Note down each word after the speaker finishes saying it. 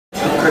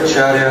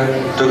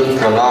Shankaracharya took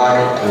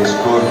Prahlad to his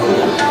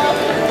Gurukul.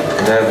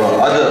 There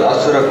were other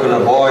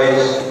Asurakula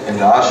boys in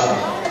the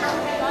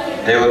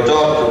ashram. They were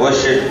taught to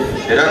worship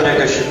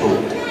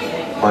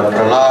Hiranyakashipu, but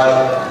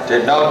Prahlad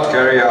did not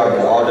carry out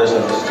the orders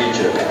of his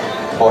teacher,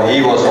 for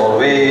he was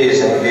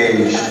always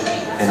engaged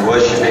in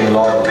worshipping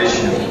Lord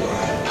Vishnu.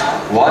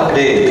 One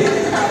day,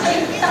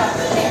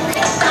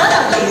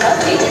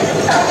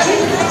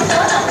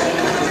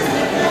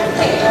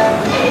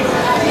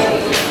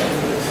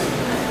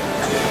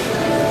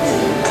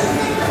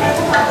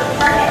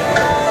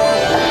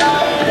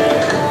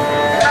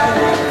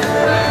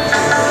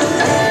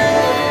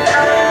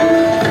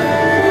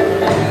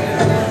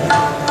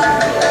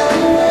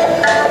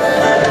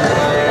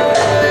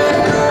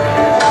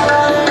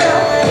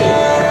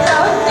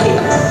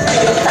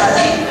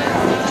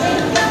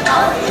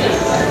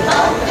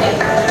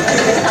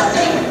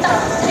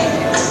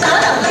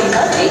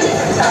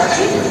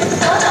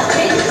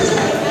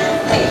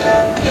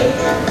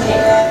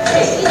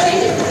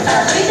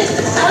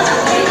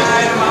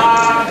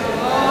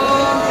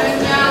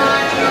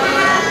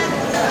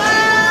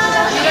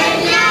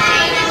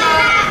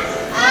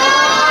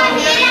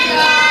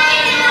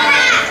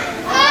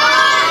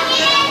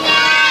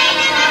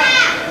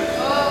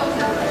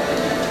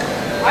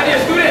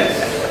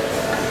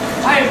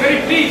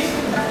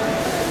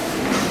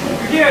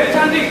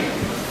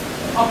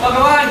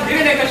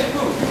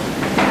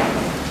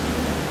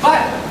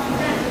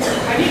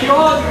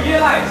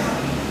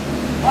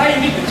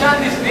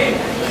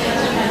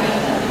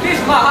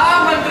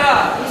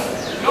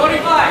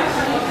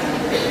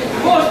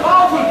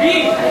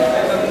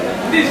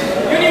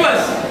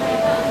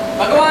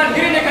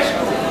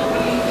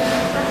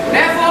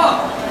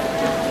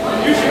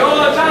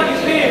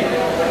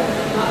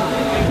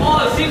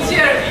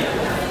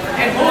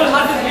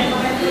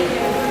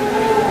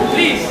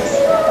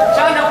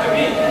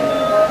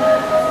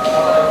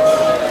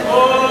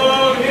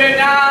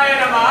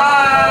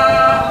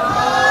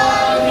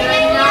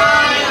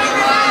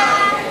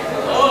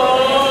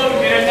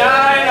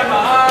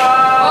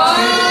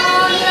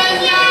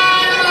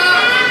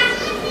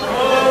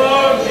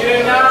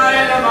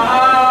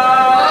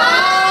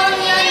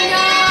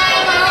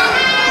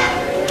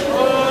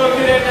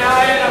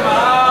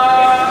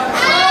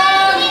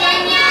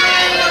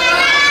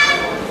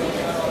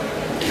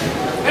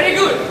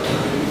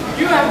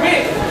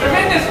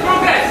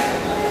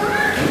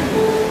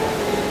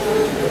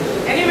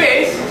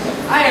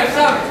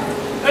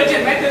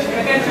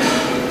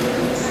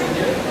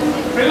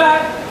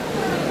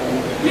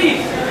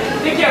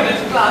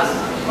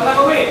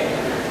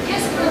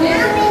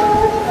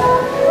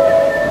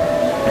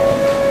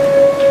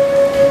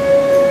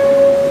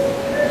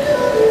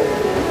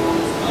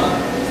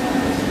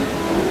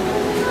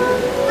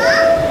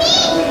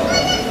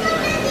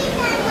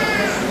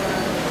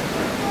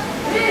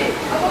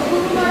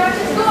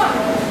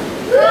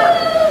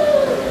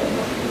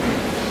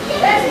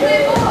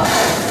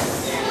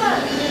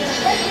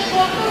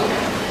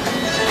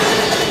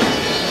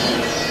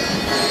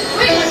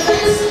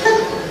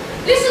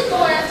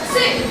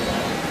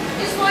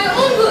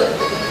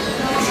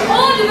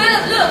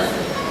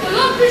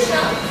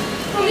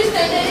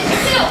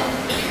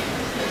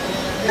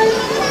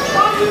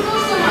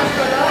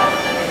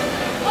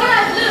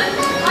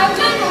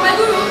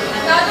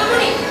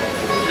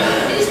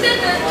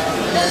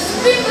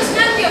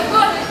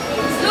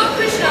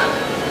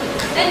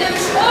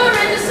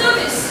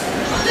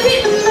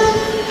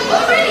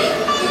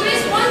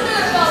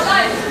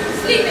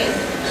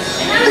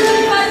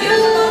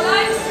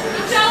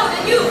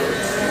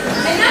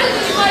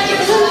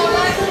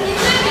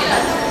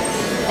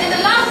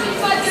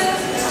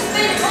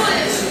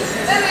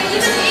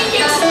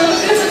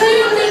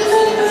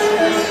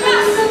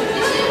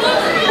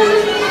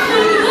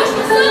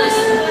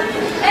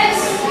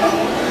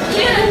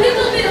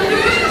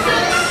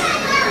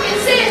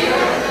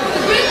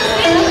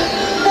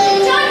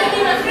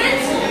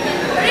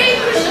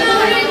 Krishna,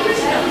 Hare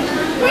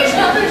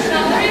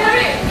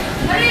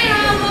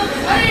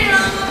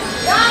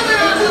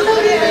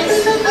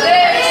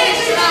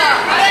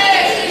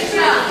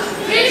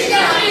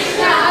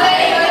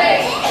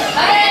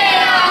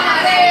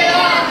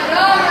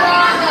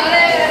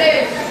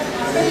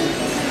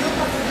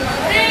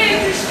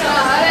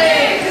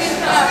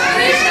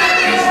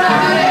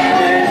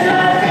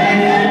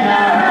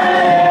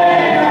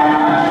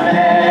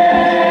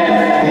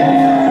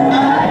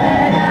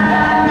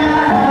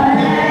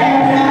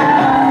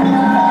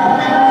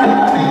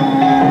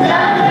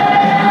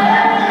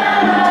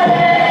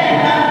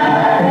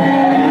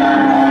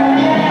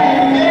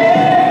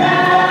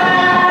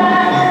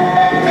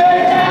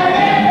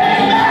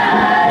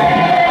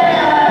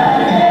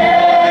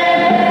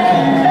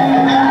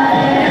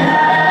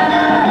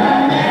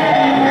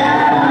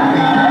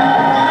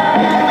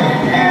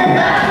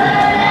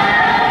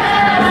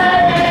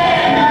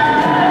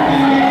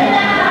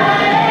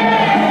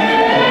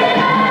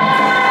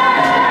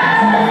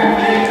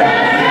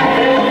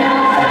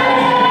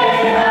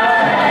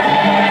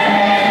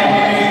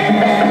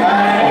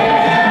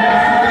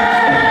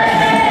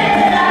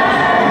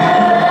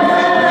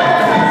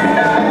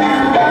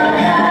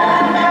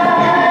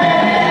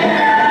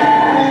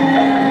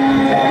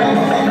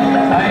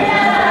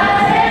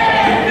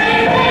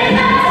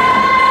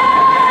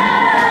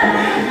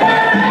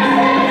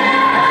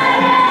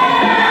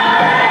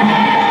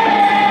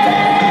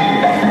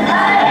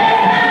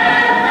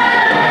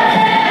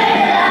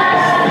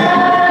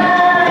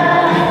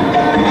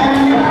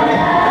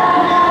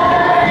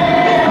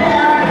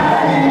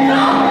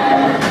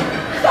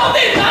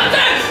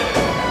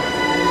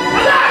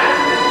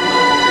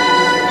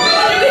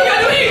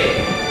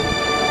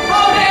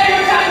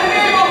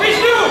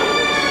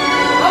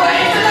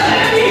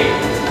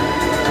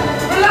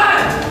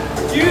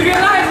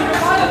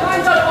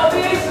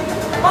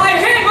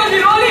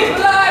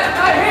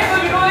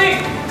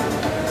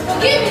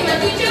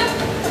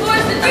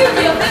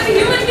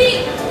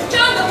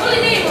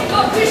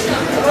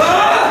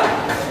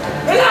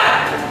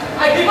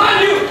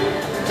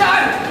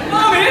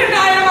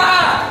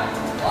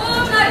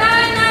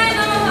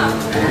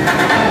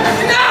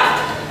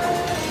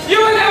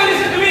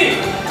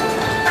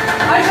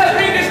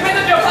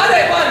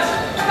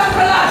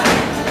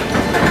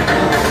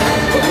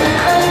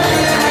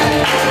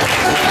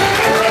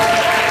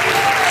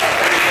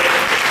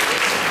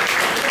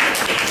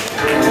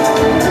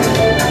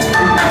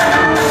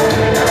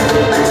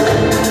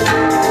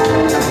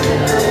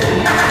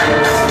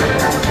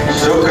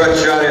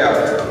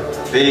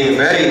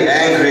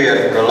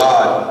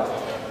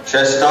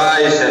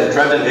chastised and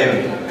threatened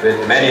him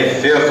with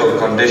many fearful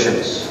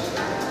conditions.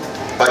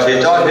 But he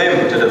taught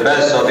him to the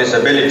best of his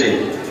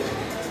ability.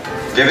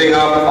 Giving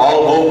up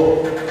all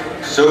hope,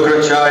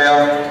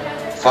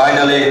 Sukracharya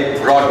finally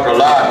brought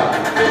Prahlad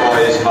before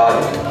his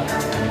father.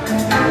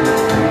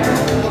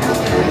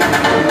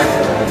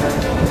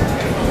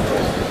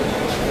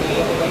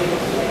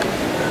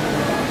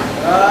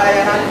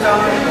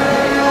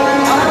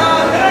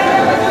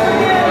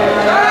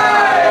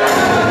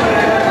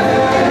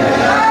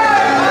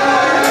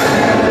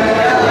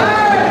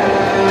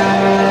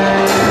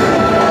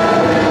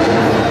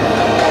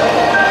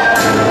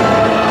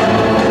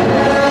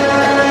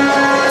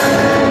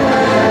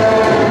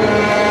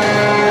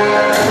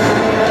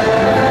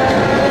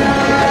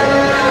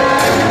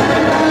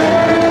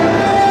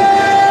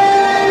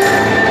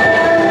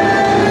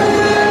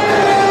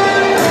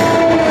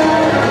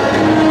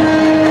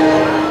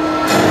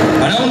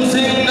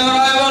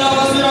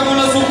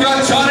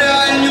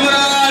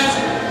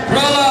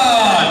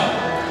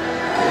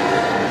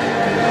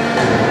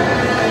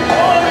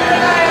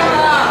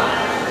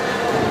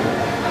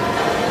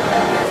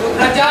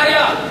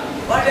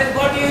 What has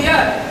brought you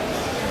here?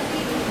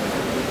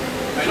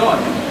 My lord,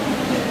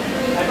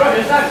 I brought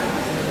your son,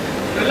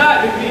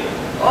 Prahlad, with me.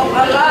 Oh,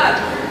 Prahlad,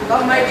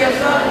 come my dear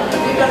son,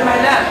 sit on my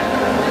lap.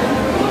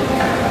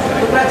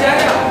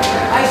 Sukracharya,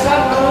 I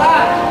saw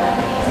Prahlad.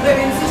 Should have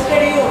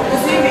insisted you to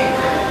see me.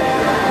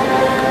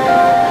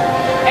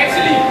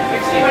 Actually,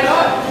 my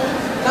lord.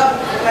 Come,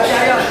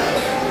 Sukracharya.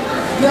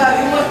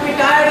 You must be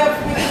tired of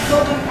speaking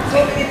so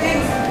many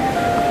things.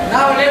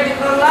 Now let the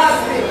Prahlad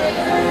speak.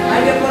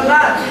 My dear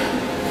Prahlad,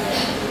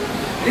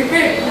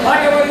 repeat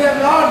whatever you have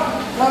learned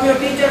from your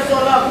teacher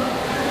so long.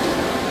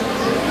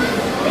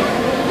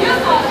 Dear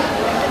Father,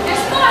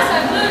 as far as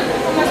I've learned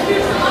from my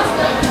spiritual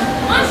master,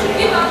 one should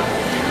give up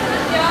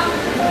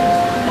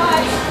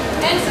life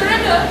and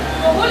surrender to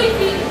the holy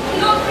feet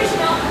of Lord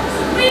Krishna, the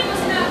Supreme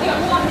Personality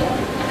of Godhead,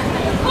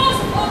 the cause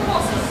of all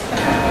causes.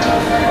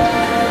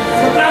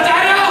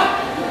 Sukracharya,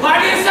 what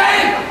are you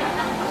saying?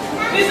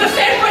 This is the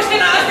same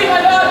question I asked him, my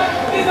lord.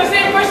 This is the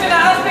same question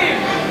I asked him.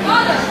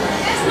 Father,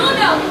 there's no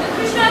doubt that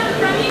Krishna is the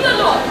primeval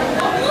Lord,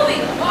 or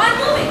moving, or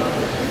unmoving.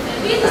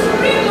 He is the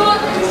Supreme Lord,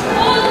 which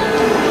all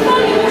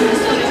the universe is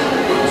serving.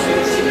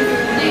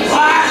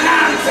 What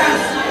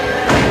nonsense!